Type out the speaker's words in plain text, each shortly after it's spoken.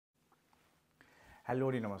Hello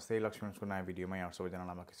अनि नमस्ते लक्ष्मीको नयाँ भिडियोमा यहाँ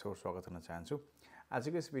सबैजनालाई म किशोर स्वागत गर्न चाहन्छु।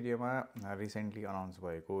 आजको यस भिडियोमा रिसेन्टली अनाउन्स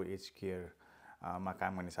भएको एज केयर मा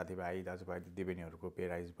काम गर्ने साथीभाइ दाजुभाइ दिदीबहिनीहरूको पे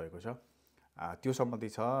राइज भएको छ, त्यो सम्बन्धी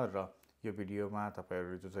छ र यो भिडियोमा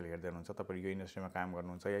तपाईहरु जसले हेर्दै हुनुहुन्छ तपाईहरु यो इन्डस्ट्रीमा काम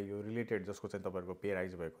गर्नुहुन्छ या यो रिलेटेड जसको चाहिँ तपाईहरुको पे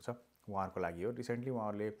राइज भएको छ उहाँहरुको लागि हो। रिसेन्टली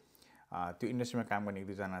उहाँहरुले त्यो इन्डस्ट्रीमा काम गर्ने एक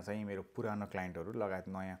दुईजना चाहिँ मेरो पुरानो क्लाइन्टहरु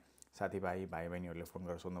लगायत नयाँ साथीभाइ भाइबहिनीहरुले फोन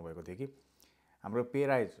गरेर सोध्नु भएको थियो कि हाम्रो पे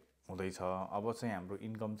राइज हुँदैछ, अब चाहिँ हाम्रो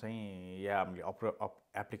इन्कम चाहिँ या हामीले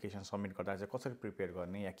एप्लिकेसन सबमिट गर्दा चाहिँ कसरी प्रिपेयर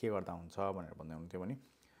गर्ने या के गर्दा हुन्छ भनेर भन्दै हुनुहुन्थ्यो भने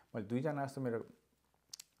मैले दुईजना जस्तो मेरो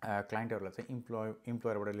क्लाइन्टहरुलाई चाहिँ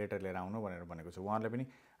इम्प्लोयरबाट लेटर लिएर आउनु भनेर भनेको छु। उहाँहरूले पनि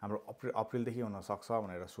हाम्रो अप्रिलदेखि हुन सक्छ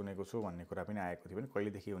भनेर सुनेको छु भन्ने कुरा पनि आएको थियो भने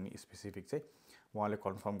कहिलेदेखि हुने स्पेसिफिक चाहिँ उहाँले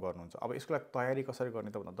कन्फर्म गर्नुहुन्छ। अब यसको लागि तयारी कसरी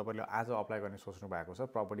गर्ने त भन्दा तपाईले आज अप्लाई गर्ने सोच्नु भएको छ,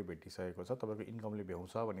 प्रपर्टी भेटिसकेको छ, तपाईको इन्कमले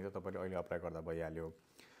भ्याउँछ भने त तपाईले अहिले अप्लाई गर्दा भइहाल्यो।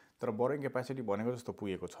 तर बोरोइङ क्यापेसिटी भनेको जस्तो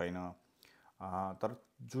पुगेको छैन। तर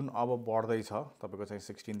जुन अब बढ्दै छ तपाईको चाहिँ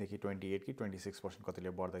 16 देखि 28 कि 26% कतिले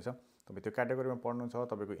बढ्दै छ, तपाई त्यो क्याटेगोरीमा पढ्नु छ,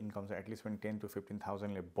 तपाईको इन्कम चाहिँ एटलिस्ट पनि 10 to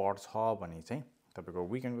 15,000 ले बढ्छ भने चाहिँ तपाईको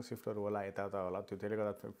विकेन्डको शिफ्टहरु होला यताउता होला त्यो त्यसले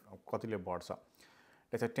गर्दा कतिले बढ्छ।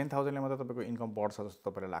 त्यसै 10,000 ले मात्र तपाईको इन्कम बढ्छ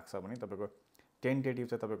जस्तो तपाईलाई लाग्छ भने तपाईको टेन्टेटिभ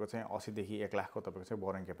चाहिँ तपाईको चाहिँ 80 देखि 1 लाख को तपाईको चाहिँ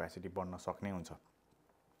बोरोइङ क्यापेसिटी बढ्न सक्ने हुन्छ।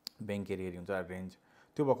 बैंक एरिया हुन्छ रेन्ज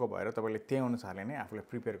त्यो भएको भएर तपाईले त्यही अनुसारले नै आफूले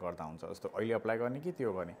प्रिपेयर गर्दा हुन्छ। जस्तो अहिले अप्लाई गर्ने कि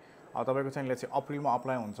त्यो गर्ने, अब तपाईको चाहिँ लेट्स से अप्रिलमा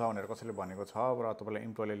अप्लाई हुन्छ भनेर कसैले भनेको छ र तपाईलाई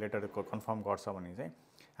इम्प्लोयरले लेटर कन्फर्म गर्छ भने चाहिँ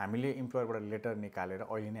हामीले इम्प्लोयरबाट लेटर निकालेर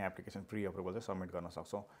अहिले नै एप्लिकेसन प्री अप्रुभल चाहिँ सबमिट गर्न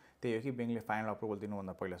सक्छौं। त्यही हो कि बैंकले फाइनल अप्रुभल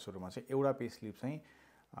दिनुभन्दा पहिला सुरुमा चाहिँ एउटा पे स्लिप चाहिँ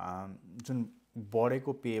जुन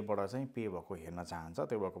बढेको पेबाट चाहिँ पे भएको हेर्न चाहन्छ।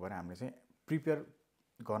 त्यो भएको भएर हामीले चाहिँ प्रिपेयर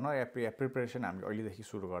गर्न या प्रिपरेसन हामीले अहिलेदेखि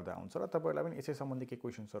सुरु गर्दा हुन्छ। र तपाईलाई पनि यसै सम्बन्धी के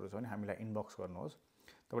क्वेशन्सहरु छ भने हामीलाई इनबक्स गर्नुहोस्।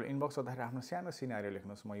 तपाईले इनबक्स गर्दाखेरि आफ्नो सानो सिनारियो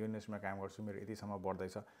लेख्नुहोस्, म यो इन्डस्ट्रीमा काम गर्छु, मेरो यतिसम्म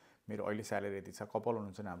बढ्दैछ, मेरो अहिले स्यालेरी यति छ, कपल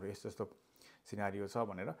हुनुहुन्छ नि हाम्रो यस्तो यस्तो सिनारियो छ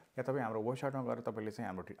भनेर, या तपाई हाम्रो वेबसाइटमा गएर तपाईले चाहिँ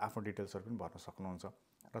हाम्रो आफ्नो डिटेल्सहरु पनि भर्न सक्नुहुन्छ।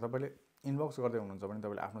 र तपाईले इनबक्स गर्दै हुनुहुन्छ भने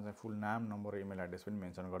तपाईले आफ्नो चाहिँ फुल नाम, नम्बर र इमेल एड्रेस पनि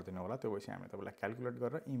मेन्सन गर्दिनु होला। त्यो भएपछि हामी तपाईलाई क्याल्कुलेट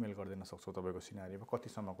गरेर इमेल गर्दिन सक्छौं तपाईको सिनारियोमा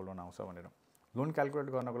कतिसम्मको लोन आउँछ भनेर। लोन क्याल्कुलेट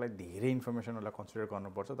गर्नको लागि धेरै इन्फर्मेसनहरुलाई कन्सिडर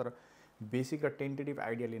गर्नुपर्छ, तर बेसिक र टेन्टेटिभ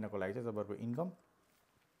आइडिया लिनको लागि चाहिँ तपाईको इन्कम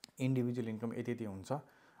इन्डिभिजुअल इन्कम यति हुन्छ,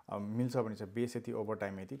 मिल्छ भने चाहिँ बेस यति, ओभर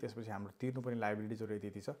टाइम यति, त्यसपछि हाम्रो तिर्नुपर्ने लायबिलिटीजहरु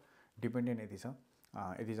यति छ, डिपेन्डेन्ट यति छ,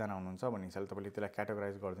 यति जना हुनुहुन्छ भन्ने हिसाबले तपाईले त्यसलाई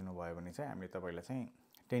क्याटेगोराइज गरिदिनु भयो भने चाहिँ हामीले तपाईलाई चाहिँ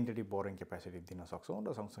टेन्टेटिभ बोरोइङ क्यापेसिटी दिन सक्छौं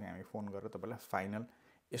र सँगसँगै हामी फोन गरेर तपाईलाई फाइनल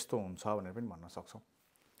यस्तो हुन्छ भनेर पनि भन्न सक्छौं।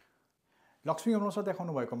 लक्ष्मी होमलमा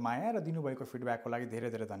देखाउनु भएको माया र दिनुभएको फिडब्याकको लागि धेरै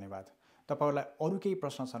धेरै धन्यवाद। तपाईहरुलाई अरु केही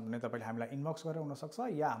प्रश्न छन् भने तपाईले हामीलाई इनबक्स गरेर हुन सक्छ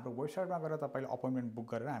या हाम्रो वेबसाइटमा गएर तपाईले अपॉइन्टमेन्ट बुक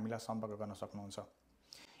गरेर हामीलाई सम्पर्क गर्न सक्नुहुन्छ।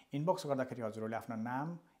 इनबक्स गर्दाखेरि हजुरहरुले आफ्नो नाम,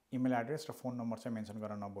 इमेल एड्रेस र फोन नम्बर चाहिँ मेन्सन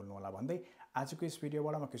गर्न नभुल्नु होला भन्दै आजको यस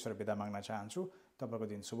भिडियोबाट म किशोर बिदा माग्न चाहन्छु। तपाईको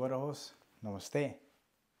दिन शुभ रहोस्। नमस्ते।